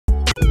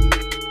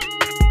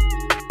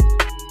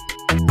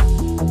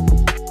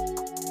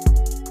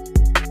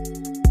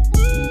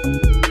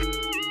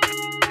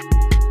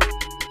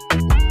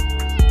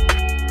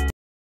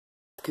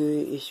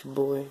it's your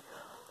boy,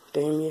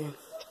 Damian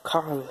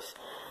Collins.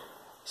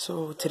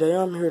 So today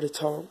I'm here to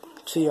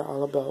talk to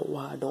y'all about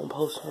why I don't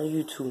post on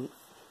YouTube.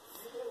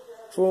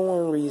 For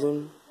one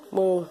reason,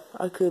 well,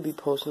 I could be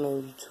posting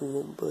on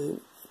YouTube, but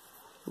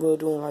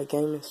doing like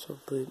gaming stuff,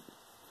 but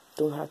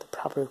don't have the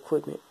proper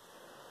equipment.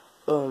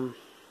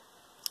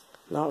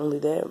 Not only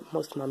that,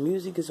 most of my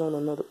music is on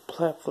another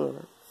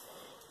platform,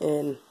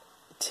 and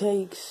it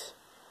takes,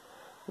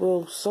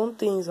 some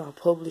things I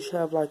publish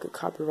have like a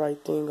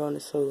copyright thing on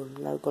it, so I'm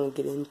not gonna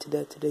get into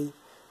that today.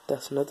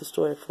 That's another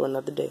story for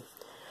another day.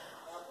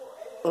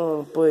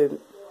 But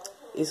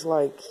it's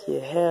like you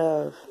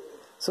have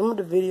some of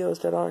the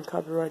videos that aren't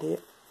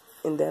copyrighted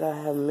and that I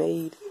have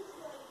made.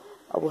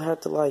 I will have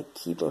to like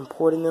keep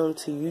importing them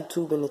to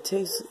YouTube, and it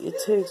takes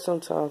some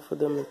time for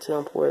them to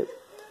import.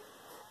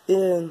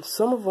 And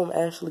some of them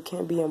actually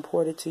can't be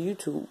imported to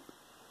YouTube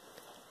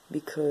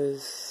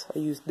because I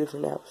use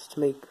different apps to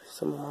make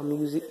some of my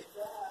music,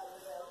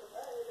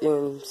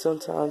 and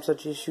sometimes I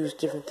just use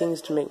different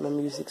things to make my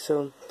music.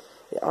 So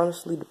it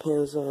honestly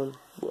depends on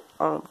what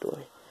I'm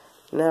doing.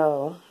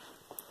 Now,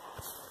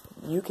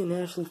 you can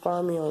actually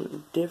find me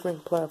on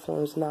different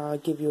platforms. Now, I'll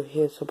give you a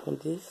heads up on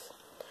this.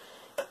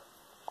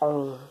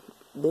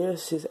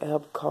 There's this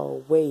app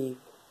called Wave,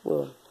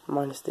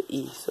 minus the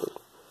E, so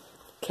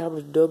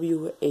capital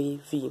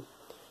W-A-V.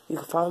 You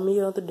can find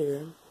me under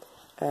there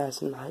as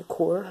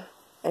Nightcore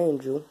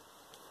Angel,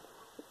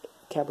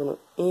 capital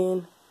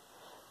N,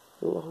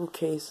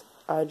 lowercase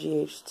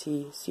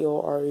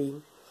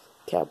I-G-H-T-C-O-R-E,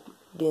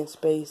 then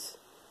space,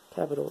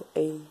 capital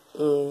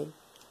A-N,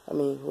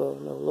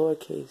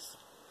 lowercase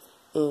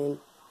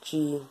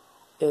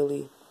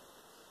N-G-L-E,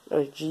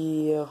 or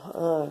G-L,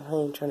 I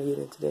ain't trying to get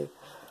into that,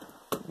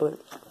 but,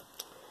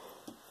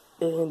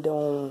 and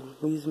on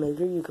Music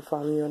Maker, you can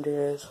find me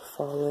under as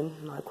Fallen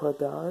Nightcore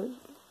God,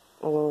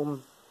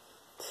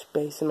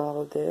 space and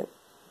all of that,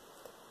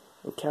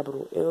 and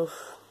capital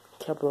F,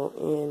 capital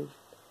N,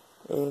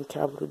 and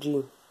capital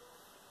G.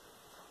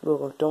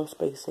 Well, don't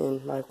space in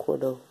Nightcore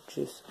though,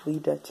 just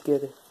leave that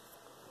together.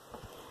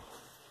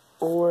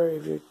 Or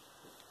if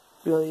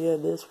you're,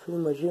 that's pretty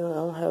much it. I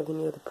don't have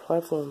any other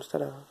platforms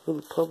that I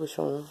really publish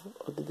on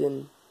other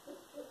than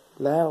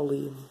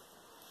Loudly, and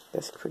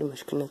that's pretty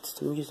much connected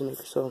to Music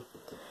Maker. So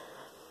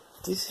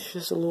this is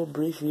just a little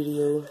brief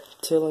video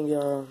telling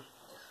y'all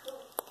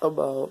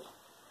about,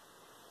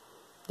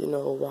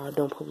 why I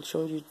don't publish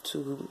on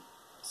YouTube,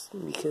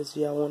 because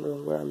y'all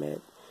wondering where I'm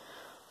at.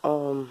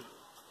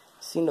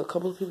 Seen a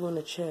couple of people in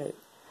the chat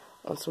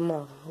on some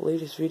of my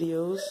latest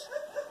videos,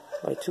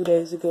 like 2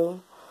 days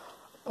ago.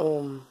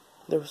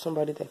 There was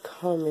somebody that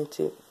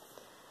commented.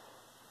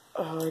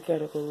 I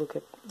gotta go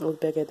look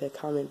back at that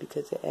comment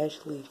because it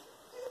actually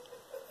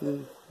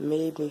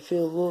made me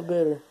feel a little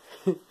better.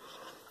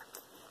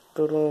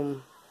 But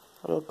I'm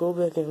gonna go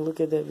back and look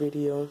at that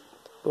video.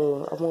 I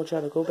want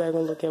y'all to go back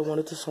and look at one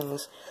of the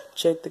songs.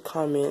 Check the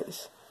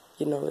comments.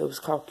 It was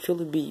called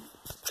Killer Beat.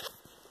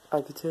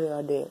 I can tell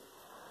y'all that.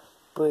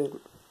 But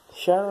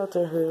shout out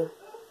to her.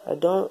 I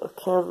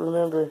can't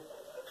remember.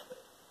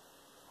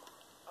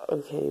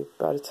 Okay,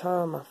 by the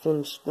time I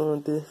finish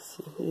doing this,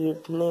 your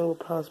name will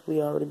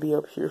possibly already be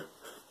up here.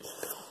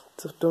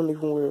 So don't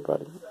even worry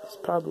about it. It's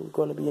probably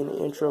going to be in the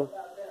intro.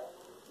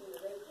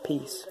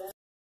 Peace.